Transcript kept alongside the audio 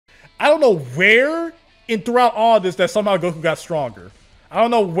I don't know where and throughout all this that somehow Goku got stronger. I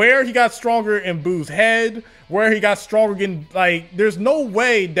don't know where he got stronger in Boo's head, where he got stronger getting, like, there's no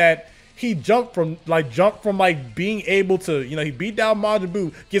way that he jumped from being able to, you know, he beat down Majin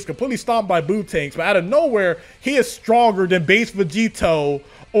Buu, gets completely stomped by Buu tanks, but out of nowhere, he is stronger than base Vegito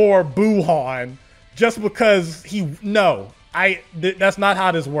or Buuhan just because that's not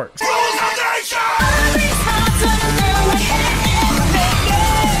how this works.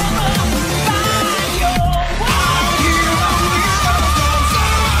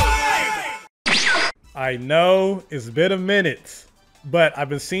 I know it's been a minute, but I've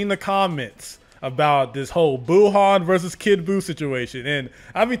been seeing the comments about this whole Buuhan versus Kid Buu situation, and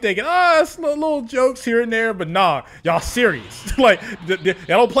I've been thinking, it's little jokes here and there, but nah, y'all serious. Like, y'all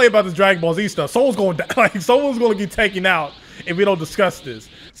don't play about this Dragon Ball Z stuff. Someone's going to get taken out if we don't discuss this.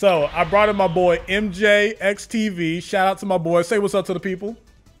 So I brought in my boy MJXTV. Shout out to my boy. Say what's up to the people.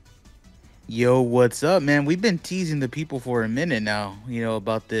 Yo, what's up, man? We've been teasing the people for a minute now, you know,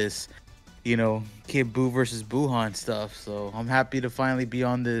 about this, you know, Kid Buu versus Buuhan stuff. So I'm happy to finally be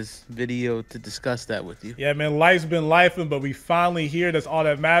on this video to discuss that with you. Yeah, man, life's been lifing, but we finally here. That's all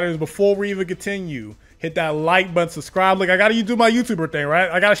that matters. Before we even continue, hit that like button, subscribe. Look, I got to do my YouTuber thing,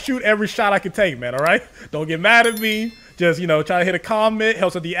 right? I got to shoot every shot I can take, man, all right? Don't get mad at me. Just, you know, try to hit a comment,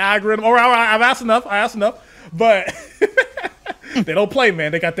 helps with the algorithm. All right, I've asked enough. But they don't play,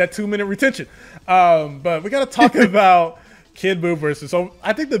 man. They got that 2-minute retention. But we got to talk about Kid Buu versus. So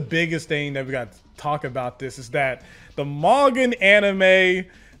I think the biggest thing that we got to talk about this is that the manga and anime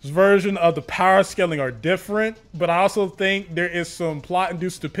version of the power scaling are different, but I also think there is some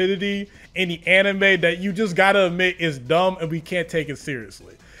plot-induced stupidity in the anime that you just gotta admit is dumb and we can't take it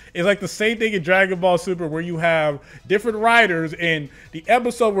seriously. It's like the same thing in Dragon Ball Super where you have different writers. In the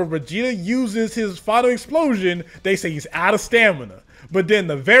episode where Vegeta uses his final explosion, they say he's out of stamina. But then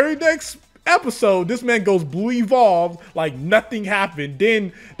the very next episode, this man goes blue evolved like nothing happened.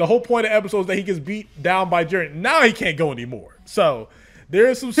 Then the whole point of the episode is that he gets beat down by Jiren. Now he can't go anymore. So there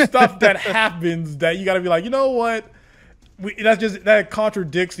is some stuff that happens that you got to be like, you know what? That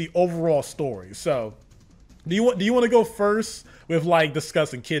contradicts the overall story. So do you want to go first with like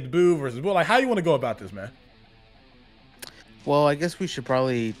discussing Kid Buu versus Buu? Like, how do you want to go about this, man? Well, I guess we should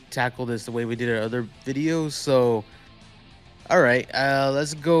probably tackle this the way we did our other videos. So, all right,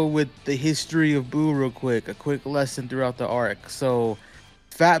 let's go with the history of Buu real quick. A quick lesson throughout the arc. So,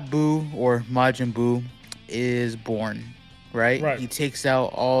 Fat Buu, or Majin Buu, is born, right? He takes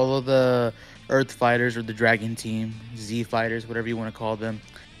out all of the Earth fighters or the Dragon Team, Z fighters, whatever you want to call them,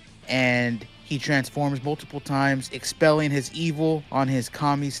 and he transforms multiple times, expelling his evil on his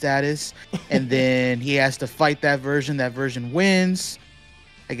Kami status, and then he has to fight that version. That version wins.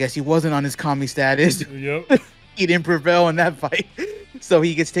 I guess he wasn't on his Kami status. Yep. He didn't prevail in that fight. So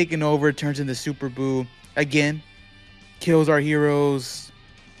he gets taken over, turns into Super Buu again, kills our heroes,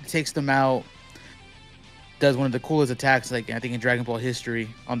 takes them out, does one of the coolest attacks, like I think in Dragon Ball history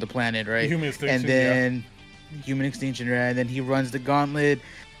on the planet, right? Human extinction, and then human extinction, right? And then he runs the gauntlet.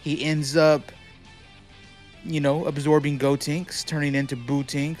 He ends up, you know, absorbing Gotenks, turning into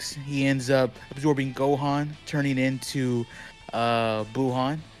Buu-Tinks. He ends up absorbing Gohan, turning into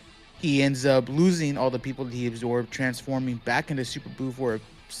Buuhan. He ends up losing all the people that he absorbed, transforming back into Super Buu for a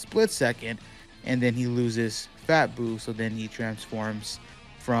split second, and then he loses Fat Buu, so then he transforms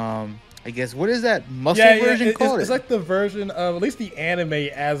from, I guess, what is that muscle version called? It's like the version of, at least the anime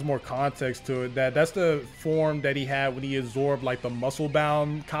adds more context to it, that's the form that he had when he absorbed like the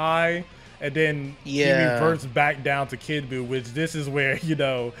muscle-bound Kai. And then he reverts back down to Kid Buu, which this is where, you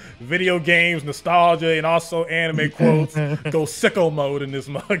know, video games, nostalgia, and also anime quotes go sicko mode in this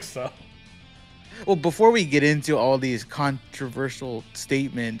mug. So, well, before we get into all these controversial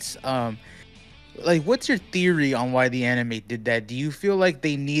statements, like, what's your theory on why the anime did that? Do you feel like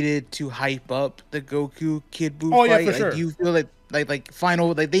they needed to hype up the Goku Kid Buu fight? Yeah, for sure. Do you feel like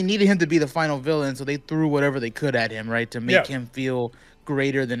they needed him to be the final villain, so they threw whatever they could at him, right, to make him feel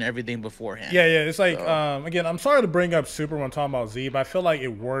greater than everything beforehand? Yeah. It's like, again, I'm sorry to bring up Super when I'm talking about Z, but I feel like it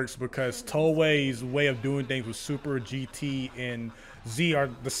works because Toei's way of doing things with Super, GT, and Z are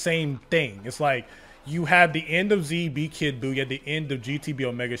the same thing. It's like you had the end of Z be Kid Buu, you had the end of GT be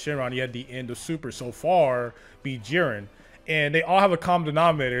Omega Shenron, you had the end of Super so far be Jiren. And they all have a common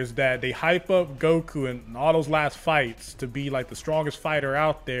denominator, is that they hype up Goku in all those last fights to be like the strongest fighter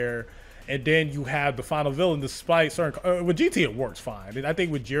out there. And then you have the final villain, despite certain... with GT, it works fine. And I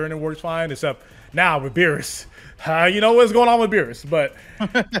think with Jiren, it works fine, except now with Beerus. You know what's going on with Beerus. But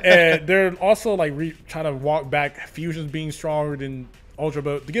they're also like trying to walk back fusions being stronger than Ultra.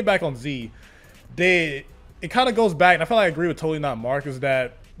 But to get back on Z, it kind of goes back, and I feel like I agree with Totally Not Mark, is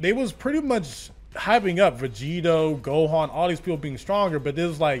that they was pretty much hyping up Vegito, Gohan, all these people being stronger, but this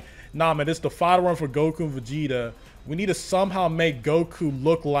was like, nah, man, this is the final run for Goku and Vegeta. We need to somehow make Goku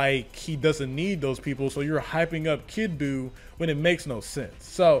look like he doesn't need those people, so you're hyping up Kid Buu when it makes no sense.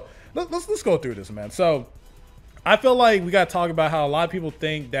 So let's go through this, man. So I feel like we got to talk about how a lot of people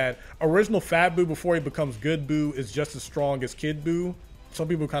think that original Fat Buu before he becomes Good Buu is just as strong as Kid Buu. Some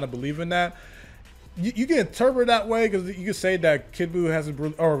people kind of believe in that. You can interpret it that way because you can say that Kid Buu hasn't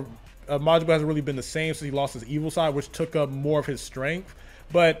really, or Majin Buu hasn't really been the same since he lost his evil side, which took up more of his strength.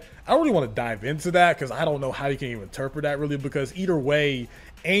 But I don't really want to dive into that because I don't know how you can even interpret that really, because either way,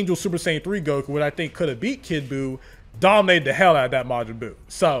 Angel Super Saiyan 3 Goku, what I think could have beat Kid Buu, dominated the hell out of that Majin Buu.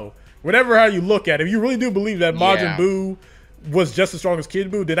 So whatever how you look at it, if you really do believe that Majin Buu was just as strong as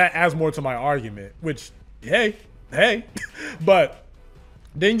Kid Buu, then that adds more to my argument, which, hey. But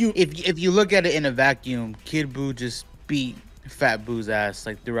then if you look at it in a vacuum, Kid Buu just beat Fat Boo's ass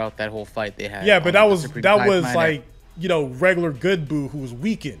like throughout that whole fight they had. Yeah, but that was like, you know, regular Good Buu who was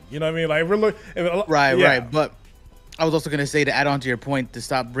weakened. You know what I mean? Like right. But I was also gonna say, to add on to your point, to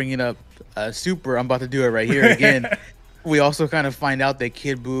stop bringing up Super, I'm about to do it right here again. We also kind of find out that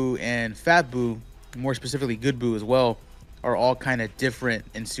Kid Buu and Fat Buu, more specifically Good Buu as well, are all kind of different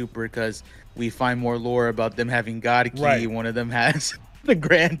in Super because we find more lore about them having God Ki. Right. One of them has the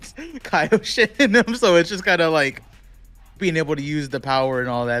Grand Kaioshin in them, so it's just kind of like being able to use the power and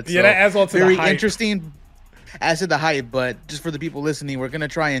all that. Yeah, so that adds on to very the hype. Interesting. As to the hype, but just for the people listening, we're gonna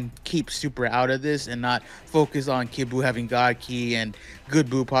try and keep Super out of this and not focus on Kid Buu having God Ki and Good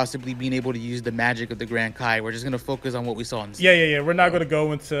Buu possibly being able to use the magic of the Grand Kai. We're just gonna focus on what we saw in Z. Yeah. We're not gonna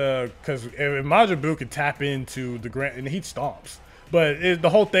go into, because if Majin Buu could tap into the Grand, and he stomps. But the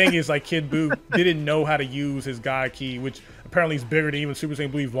whole thing is like Kid Buu didn't know how to use his God Ki, which apparently is bigger than even Super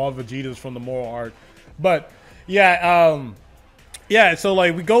Saiyan Blue Evolved Vegeta's from the Moral Arc. But yeah, so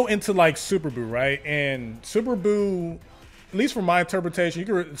like we go into like Super Buu, right? And Super Buu, at least from my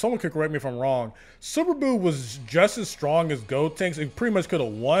interpretation, someone could correct me if I'm wrong, Super Buu was just as strong as Gotenks. It pretty much could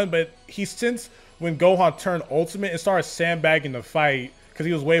have won, but since when Gohan turned Ultimate and started sandbagging the fight because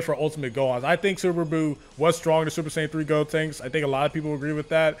he was waiting for Ultimate Gohan. I think Super Buu was stronger than Super Saiyan 3 Gotenks. I think a lot of people agree with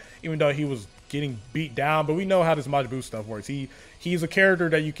that, even though he was getting beat down. But we know how this Majin Buu stuff works. He's a character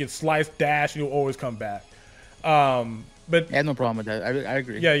that you can slice, dash, and he'll always come back. But I had no problem with that. I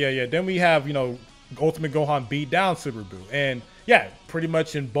agree. Yeah. Then we have, you know, Ultimate Gohan beat down Super Buu. And yeah, pretty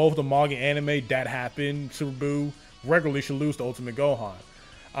much in both the manga and anime, that happened. Super Buu regularly should lose to Ultimate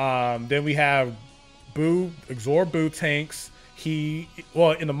Gohan. Then we have Buu, Exor Buu tanks.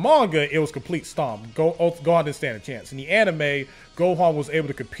 Well, in the manga, it was complete stomp. Gohan didn't stand a chance. In the anime, Gohan was able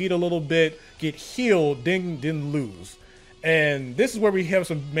to compete a little bit, get healed, then didn't lose. And this is where we have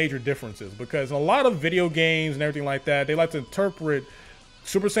some major differences, because in a lot of video games and everything like that, they like to interpret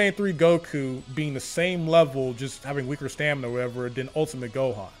Super Saiyan 3 Goku being the same level, just having weaker stamina or whatever, than Ultimate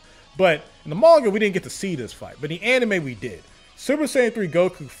Gohan. But in the manga, we didn't get to see this fight. But in the anime, we did. Super Saiyan 3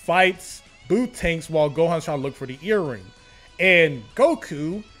 Goku fights Buu tanks while Gohan's trying to look for the earring. And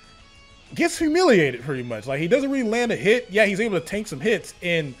Goku gets humiliated pretty much. Like, he doesn't really land a hit. Yeah, he's able to tank some hits.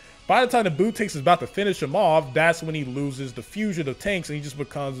 And by the time the Buu tanks is about to finish him off, that's when he loses the fusion of tanks and he just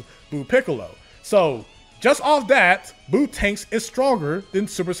becomes Buu Piccolo. So, just off that, Buu tanks is stronger than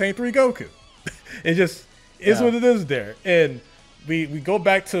Super Saiyan 3 Goku. It just is what it is there. And we go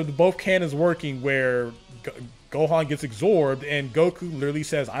back to both canons working where Gohan gets absorbed and Goku literally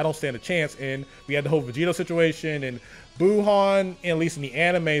says, I don't stand a chance. And we had the whole Vegito situation, and Buuhan, at least in the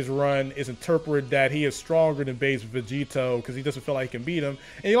anime's run, is interpreted that he is stronger than base Vegito because he doesn't feel like he can beat him.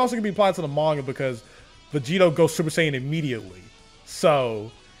 And it also can be applied to the manga because Vegito goes Super Saiyan immediately.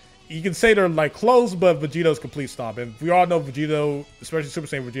 So you can say they're like close, but Vegito's complete stomp. And we all know Vegito, especially Super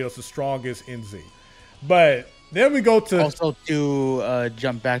Saiyan Vegito, is the strongest in Z. But then we go to... Also to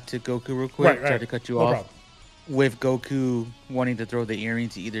jump back to Goku real quick, right. Try to cut you No off. problem. With Goku wanting to throw the earring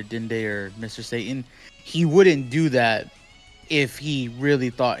to either Dende or Mr. Satan, he wouldn't do that if he really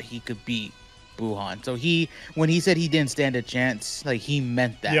thought he could beat Buuhan. So when he said he didn't stand a chance, like, he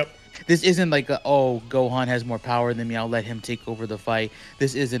meant that. Yep. This isn't like Gohan has more power than me, I'll let him take over the fight.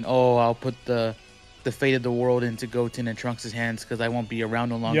 This isn't, I'll put the fate of the world into Goten and Trunks' hands because I won't be around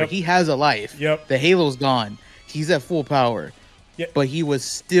no longer. Yep. He has a life. Yep. The Halo's gone. He's at full power. Yep. But he was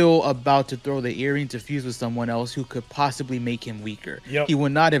still about to throw the earring to fuse with someone else who could possibly make him weaker. Yep. He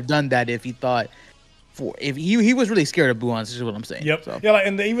would not have done that if he thought for if he was really scared of Buuhan, is what I'm saying. Yep. So. Yeah, like,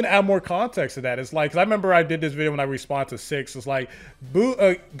 and they even add more context to that. It's like, 'cause I remember I did this video when I responded to 6. It's like,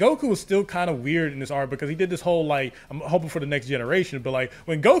 Goku was still kind of weird in this arc because he did this whole, like, I'm hoping for the next generation, but like,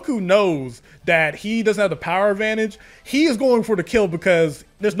 when Goku knows that he doesn't have the power advantage, he is going for the kill because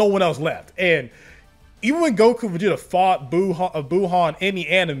there's no one else left. And even when Goku and Vegeta fought Buuhan in the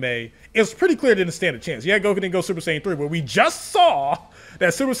anime, it's pretty clear they didn't stand a chance. Yeah, Goku didn't go Super Saiyan 3, but we just saw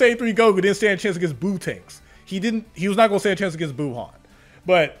that Super Saiyan 3 Goku didn't stand a chance against Buu-Tanks. He was not going to stand a chance against Buuhan.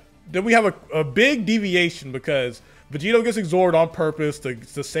 But then we have a big deviation because Vegito gets absorbed on purpose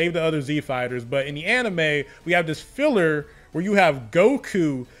to save the other Z fighters. But in the anime, we have this filler where you have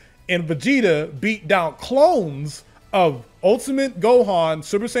Goku and Vegeta beat down clones of Ultimate Gohan,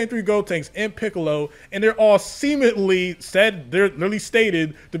 Super Saiyan 3 Gotenks, and Piccolo, and they're all seemingly they're literally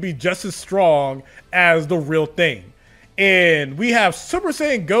stated to be just as strong as the real thing. And we have Super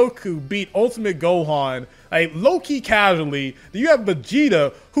Saiyan Goku beat Ultimate Gohan, like low-key casually. Then you have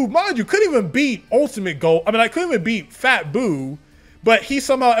Vegeta, who, mind you, couldn't even beat Ultimate Go. I mean, I couldn't even beat Fat Buu, but he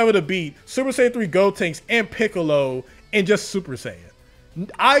somehow able to beat Super Saiyan 3 Gotenks and Piccolo in just Super Saiyan.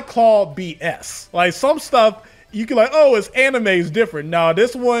 I call BS. Like, some stuff you can like, oh, it's anime is different. Now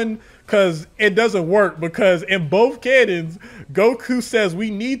this one, because it doesn't work, because in both canons, Goku says we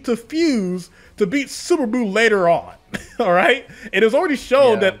need to fuse to beat Super Buu later on. All right? It is already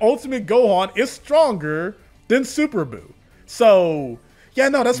shown that Ultimate Gohan is stronger than Super Buu. So, yeah,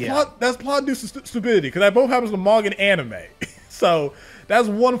 no, that's plot-induced stupidity, because that both happens in the manga and anime. So, that's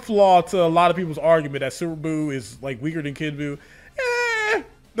one flaw to a lot of people's argument that Super Buu is, like, weaker than Kid Buu.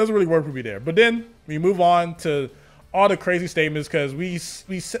 Doesn't really work for me there. But then we move on to all the crazy statements because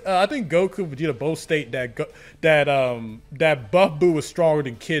I think Goku and Vegeta both state that Buff Buu is stronger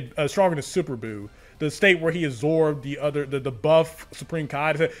than Super Buu. The state where he absorbed the buff Supreme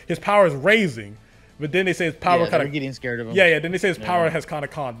Kai, his power is raising, but then they say his power kind of getting scared of him. Yeah. Then they say his power has kind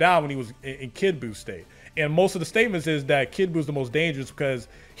of calmed down when he was in Kid Buu state. And most of the statements is that Kid Buu is the most dangerous because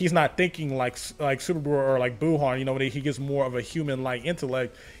he's not thinking like Super Buu or like Buuhan. You know, when he gets more of a human-like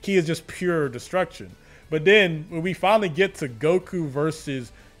intellect, he is just pure destruction. But then when we finally get to Goku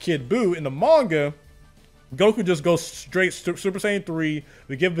versus Kid Buu in the manga, Goku just goes straight Super Saiyan 3.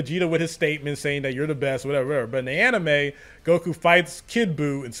 We give Vegeta with his statement saying that you're the best, whatever. But in the anime, Goku fights Kid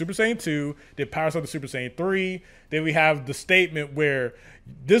Buu in Super Saiyan 2. Then powers up to Super Saiyan 3. Then we have the statement where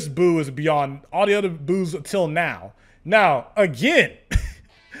this Buu is beyond all the other Buus until now. Now, again,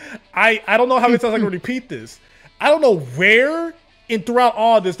 I don't know how many times I can repeat this. I don't know where throughout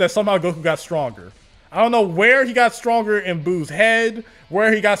all this that somehow Goku got stronger. I don't know where he got stronger in Buu's head,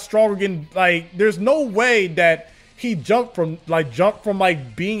 where he got stronger again. Like, there's no way that he jumped from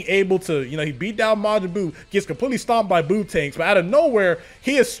being able to, you know, he beat down Majin Buu, gets completely stomped by Buu-Tanks, but out of nowhere,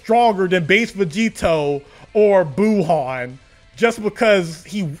 he is stronger than base Vegito or Buuhan just because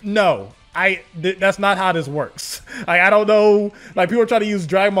that's not how this works. Like, I don't know, like, people are trying to use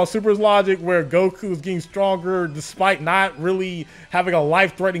Dragon Ball Super's logic where Goku is getting stronger despite not really having a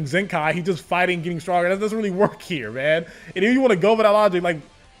life-threatening Zenkai. He's just fighting, getting stronger. That doesn't really work here, man. And if you want to go with that logic, like,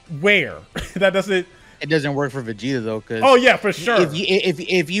 where? That doesn't... It doesn't work for Vegeta, though, because... Oh, yeah, for sure.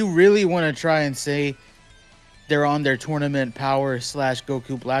 If you really want to try and say they're on their tournament power /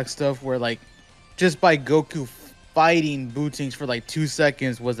 Goku Black stuff, where, like, just by Goku fighting Buu-Tanks for like 2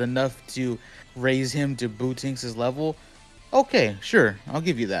 seconds was enough to raise him to Buu-Tanks' level, okay, sure, I'll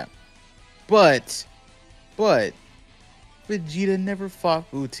give you that. But Vegeta never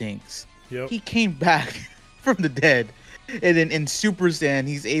fought Buu-Tanks. Yep. He came back from the dead, and then in Super Saiyan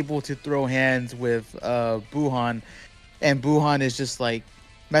he's able to throw hands with Buuhan, and Buuhan is just like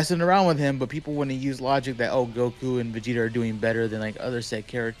messing around with him, but people want to use logic that, oh, Goku and Vegeta are doing better than like other set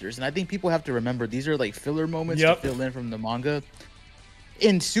characters. And I think people have to remember these are like filler moments to fill in from the manga.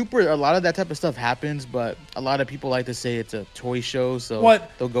 In Super, a lot of that type of stuff happens, but a lot of people like to say it's a toy show, so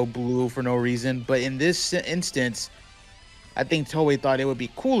they'll go blue for no reason. But in this instance, I think Toei thought it would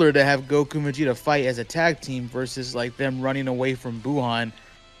be cooler to have Goku and Vegeta fight as a tag team versus like them running away from Buuhan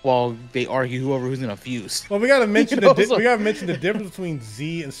while they argue who's gonna fuse. Well, we gotta mention the difference between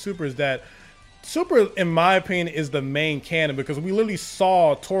Z and Super is that Super, in my opinion, is the main canon because we literally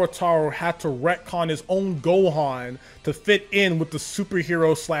saw Toritaro had to retcon his own Gohan to fit in with the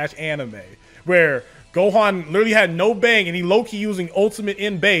superhero / anime, where Gohan literally had no bang and he low-key using Ultimate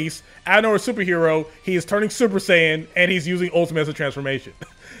in base. Out of a superhero, he is turning Super Saiyan and he's using Ultimate as a transformation.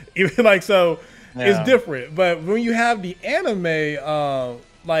 Even like so, it's different. But when you have the anime,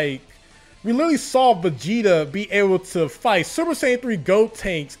 like, we literally saw Vegeta be able to fight Super Saiyan 3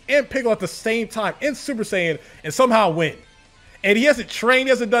 Gotenks and Piccolo at the same time in Super Saiyan and somehow win. And he hasn't trained, he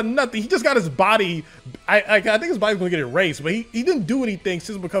hasn't done nothing. He just got his body, I think his body's gonna get erased, but he didn't do anything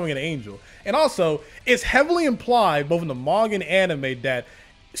since becoming an angel. And also, it's heavily implied, both in the manga and anime, that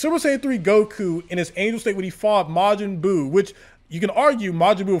Super Saiyan 3 Goku in his angel state when he fought Majin Buu, which you can argue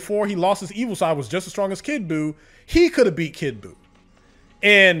Majin Buu before he lost his evil side was just as strong as Kid Buu, he could have beat Kid Buu.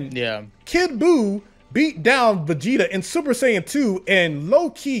 And Kid Buu beat down Vegeta in Super Saiyan 2, and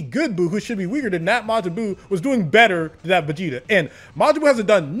low-key Good Buu, who should be weaker than that Majin Buu, was doing better than that Vegeta. And Majin Buu hasn't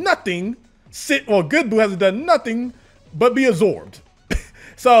done nothing, Good Buu hasn't done nothing but be absorbed.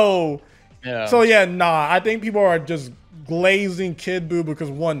 So yeah, nah, I think people are just glazing Kid Buu because,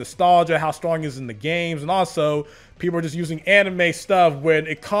 one, nostalgia, how strong he is in the games, and also people are just using anime stuff when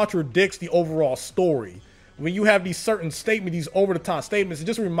it contradicts the overall story. When you have these certain statements, these over-the-top statements, it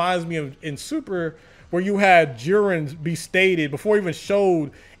just reminds me of in Super, where you had Jiren be stated before he even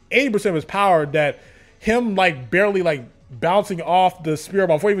showed 80% of his power, that him like barely like bouncing off the spear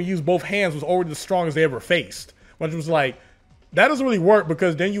ball before he even used both hands was already the strongest they ever faced. Which was like, that doesn't really work,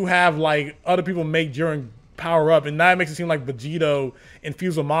 because then you have like other people make Jiren power up, and now it makes it seem like Vegito and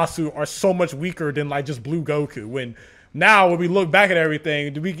Fusamasu are so much weaker than like just Blue Goku. When now when we look back at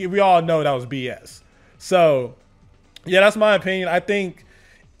everything, we all know that was BS. So yeah, that's my opinion. I think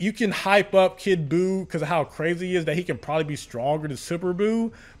you can hype up Kid Buu because of how crazy he is, that he can probably be stronger than Super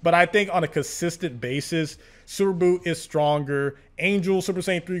Buu. But I think on a consistent basis, Super Buu is stronger. Angel Super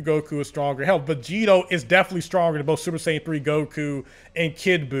Saiyan 3 Goku is stronger. Hell, Vegito is definitely stronger than both Super Saiyan 3 Goku and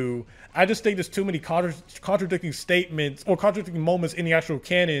Kid Buu. I just think there's too many contradicting statements or contradicting moments in the actual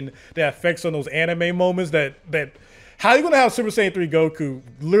canon that affects on those anime moments that how are you going to have Super Saiyan 3 Goku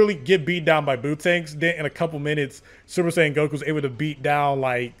literally get beat down by Buu-Tanks, then in a couple minutes, Super Saiyan Goku was able to beat down,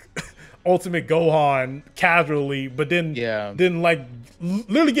 like, Ultimate Gohan casually, but then like,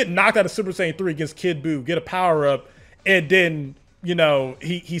 literally get knocked out of Super Saiyan 3 against Kid Buu, get a power-up, and then, you know,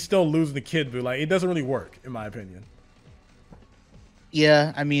 he's still losing to Kid Buu. Like, it doesn't really work, in my opinion.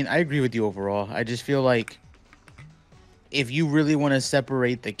 Yeah, I mean, I agree with you overall. I just feel like if you really want to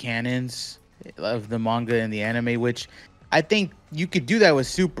separate the canons of the manga and the anime, which I think you could do that with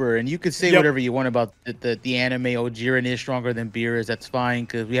Super, and you could say whatever you want about the anime. Oh, Jiren is stronger than Beerus. That's fine,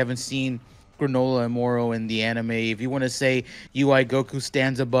 because we haven't seen Granola and Moro in the anime. If you want to say UI Goku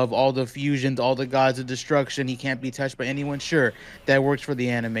stands above all the fusions, all the gods of destruction, he can't be touched by anyone, sure, that works for the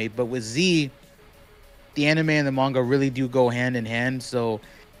anime. But with Z, the anime and the manga really do go hand in hand. So,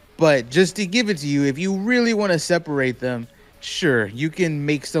 but just to give it to you, if you really want to separate them, sure, you can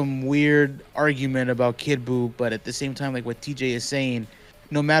make some weird argument about Kid Buu, but at the same time, like what TJ is saying,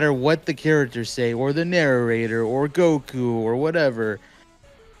 no matter what the characters say, or the narrator, or Goku, or whatever,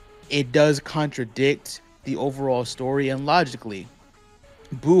 it does contradict the overall story. And logically,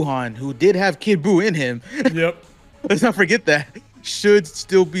 Buhan, who did have Kid Buu in him, let's not forget that, should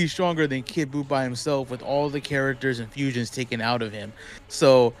still be stronger than Kid Buu by himself with all the characters and fusions taken out of him.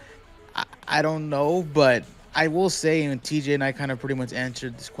 So, I don't know, but I will say, and TJ and I kind of pretty much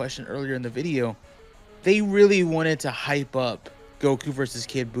answered this question earlier in the video, they really wanted to hype up Goku versus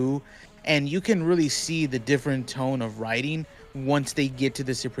Kid Buu, and you can really see the different tone of writing once they get to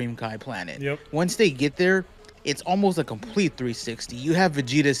the Supreme Kai planet. Once they get there, it's almost a complete 360. You have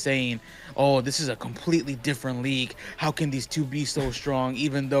Vegeta saying, oh, this is a completely different league. How can these two be so strong,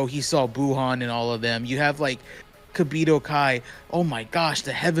 even though he saw Buhan and all of them? You have, like, Kibito Kai, oh my gosh,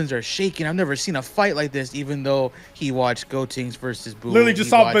 the heavens are shaking. I've never seen a fight like this, even though he watched Gotenks versus Buu. Literally just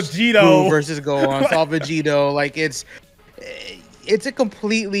saw Vegito. Buu versus Gohan, saw Vegito. Like, it's a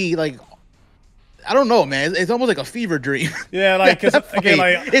completely, like, I don't know, man. It's almost like a fever dream. Yeah, like, again,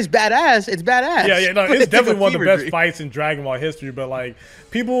 like, it's badass. It's badass. Yeah, no, it's definitely one of the best fights in Dragon Ball history. But like,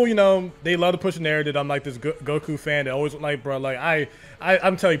 people, you know, they love to push the narrative. I'm like this Goku fan. They always like, bro, like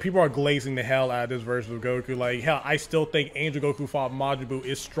I'm telling you, people are glazing the hell out of this version of Goku. Like, hell, I still think Angel Goku fought Majin Buu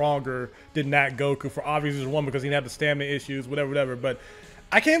is stronger than that Goku for obvious reasons. One, because he didn't have the stamina issues, whatever. But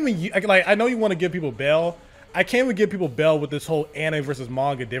I can't even like. I know you want to give people bail. I can't even give people bail with this whole anime versus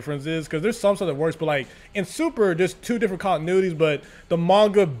manga differences, because there's some stuff that works, but like in Super, there's two different continuities, but the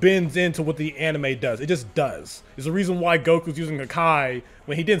manga bends into what the anime does. It just does. There's a reason why Goku's using Hakai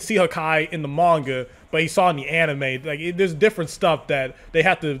when he didn't see Hakai in the manga, but he saw in the anime. Like, there's different stuff that they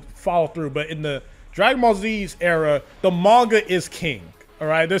have to follow through. But in the Dragon Ball Z's era, the manga is king. All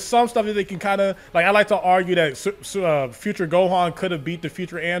right, there's some stuff that they can kind of, like, I like to argue that future Gohan could have beat the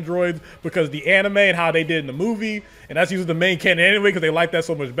future androids because the anime and how they did in the movie, and that's usually the main canon anyway because they like that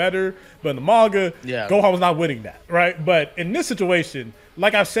so much better. But in the manga, Gohan was not winning that, right? But in this situation,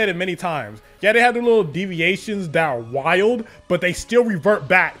 like I've said it many times, yeah, they have the little deviations that are wild, but they still revert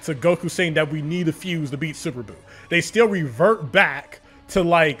back to Goku saying that we need a fuse to beat Super Buu. they still revert back to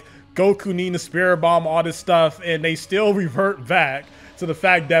like Goku needing the Spirit Bomb, all this stuff, and they still revert back to the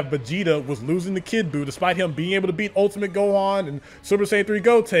fact that Vegeta was losing to Kid Buu despite him being able to beat Ultimate Gohan and Super Saiyan 3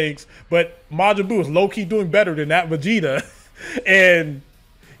 Gotenks, but Majin Buu is low-key doing better than that Vegeta. And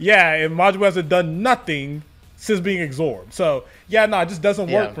yeah, and Majin Buu hasn't done nothing since being absorbed. So yeah, no, it just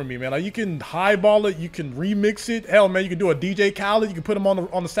doesn't work for me, man. Like, you can highball it, you can remix it. Hell, man, you can do a DJ Khaled, you can put him on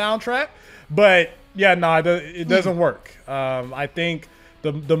the soundtrack. But yeah, no, it doesn't work. I think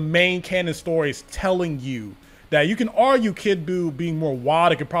the main canon story is telling you that you can argue Kid Buu being more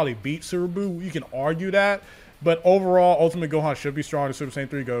wild, it could probably beat Super Buu. You can argue that. But overall, Ultimate Gohan should be stronger than Super Saiyan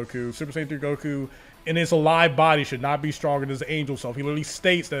 3 Goku. Super Saiyan 3 Goku in his alive body should not be stronger than his angel self. He literally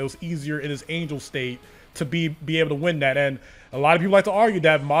states that it was easier in his angel state to be able to win that. And a lot of people like to argue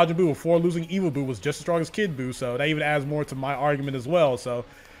that Majin Buu before losing Evil Buu was just as strong as Kid Buu. So that even adds more to my argument as well. So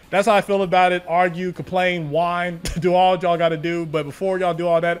that's how I feel about it. Argue, complain, whine, do all y'all got to do. But before y'all do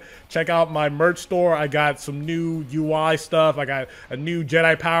all that, check out my merch store. I got some new UI stuff. I got a new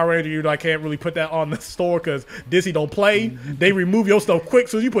Jedi Power Ranger. I can't really put that on the store because Disney don't play. They remove your stuff quick,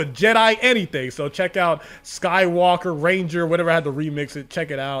 so you put Jedi anything. So check out Skywalker, Ranger, whatever I had to remix it.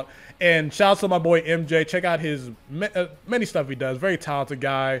 Check it out. And shout out to my boy MJ. Check out his many stuff he does. Very talented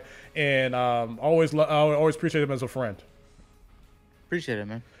guy. And I always appreciate him as a friend. Appreciate it,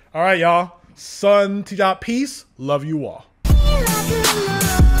 man. All right, y'all. SonTJ, peace. Love you all.